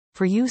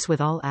For use with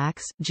all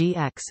AX,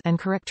 GX, and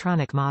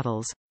Correctronic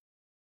models.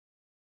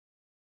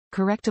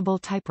 Correctable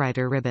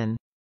typewriter ribbon.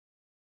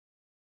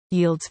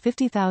 Yields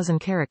 50,000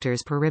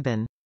 characters per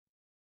ribbon.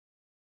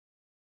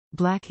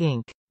 Black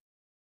ink.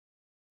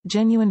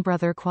 Genuine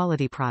Brother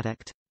quality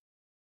product.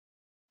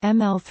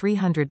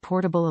 ML300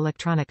 portable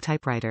electronic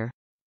typewriter.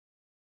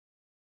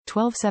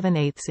 12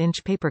 7/8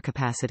 inch paper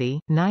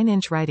capacity, 9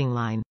 inch writing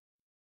line.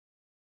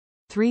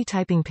 3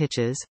 typing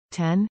pitches,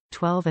 10,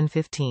 12 and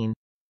 15.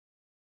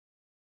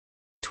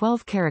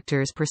 12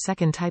 characters per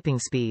second typing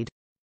speed.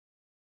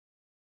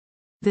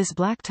 This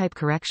black type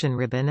correction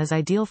ribbon is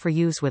ideal for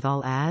use with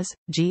all AS,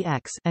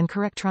 GX, and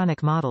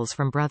Correctronic models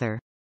from Brother.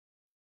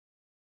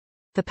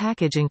 The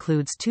package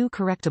includes 2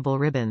 correctable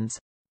ribbons.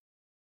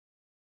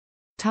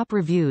 Top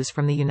reviews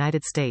from the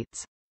United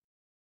States.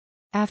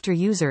 After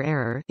user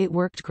error, it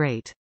worked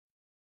great.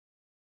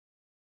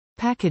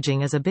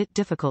 Packaging is a bit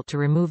difficult to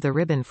remove the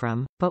ribbon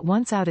from, but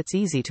once out it's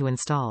easy to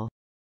install.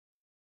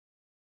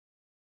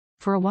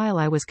 For a while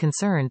I was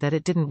concerned that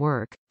it didn't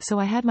work, so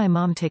I had my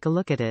mom take a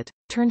look at it.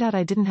 Turned out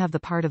I didn't have the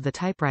part of the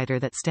typewriter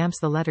that stamps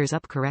the letters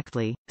up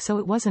correctly, so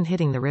it wasn't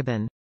hitting the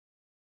ribbon.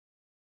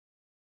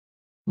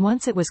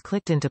 Once it was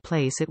clicked into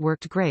place, it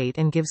worked great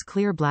and gives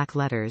clear black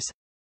letters.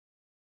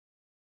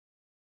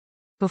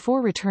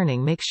 Before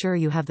returning, make sure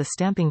you have the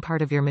stamping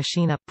part of your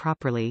machine up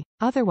properly,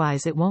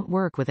 otherwise it won't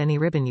work with any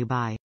ribbon you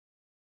buy.